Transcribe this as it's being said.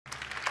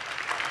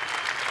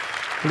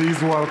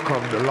Please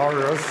welcome the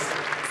Laureus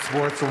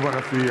Sportswoman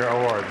of the Year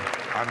Award,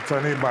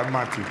 Aitana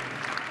Bonmati.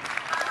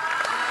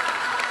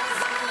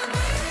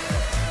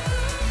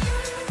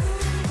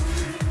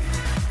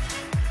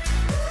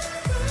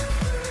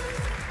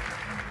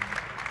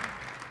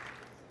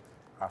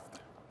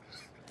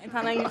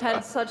 Aitana, you've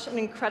had such an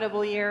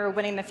incredible year,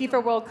 winning the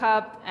FIFA World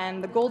Cup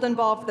and the Golden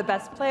Ball for the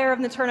best player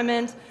of the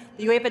tournament,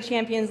 the UEFA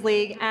Champions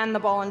League, and the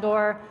Ballon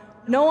d'Or.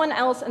 No one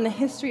else in the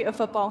history of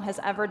football has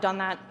ever done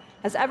that,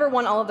 has ever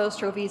won all of those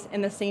trophies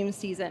in the same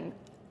season.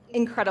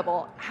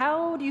 Incredible.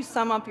 How do you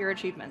sum up your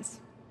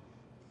achievements?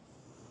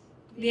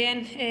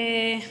 Bien,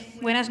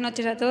 buenas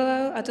noches a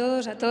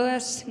todos, a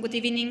todas. Good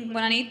evening,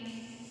 buena nit.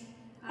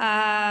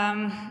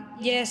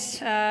 Yes,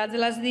 the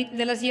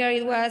last year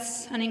it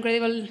was an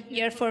incredible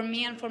year for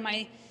me and for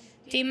my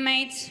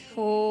teammates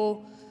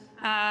who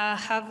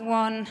have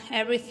won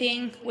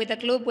everything with the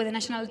club, with the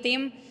national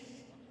team.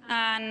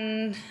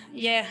 And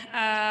yeah,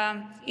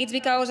 it's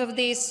because of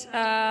these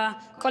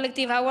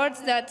collective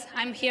awards that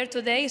I'm here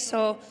today.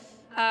 So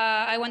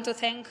I want to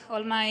thank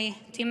all my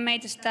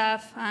teammates,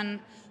 staff, and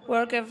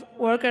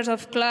workers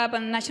of club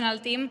and national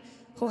team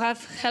who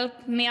have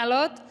helped me a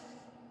lot.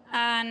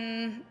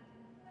 And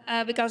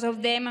because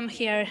of them, I'm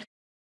here.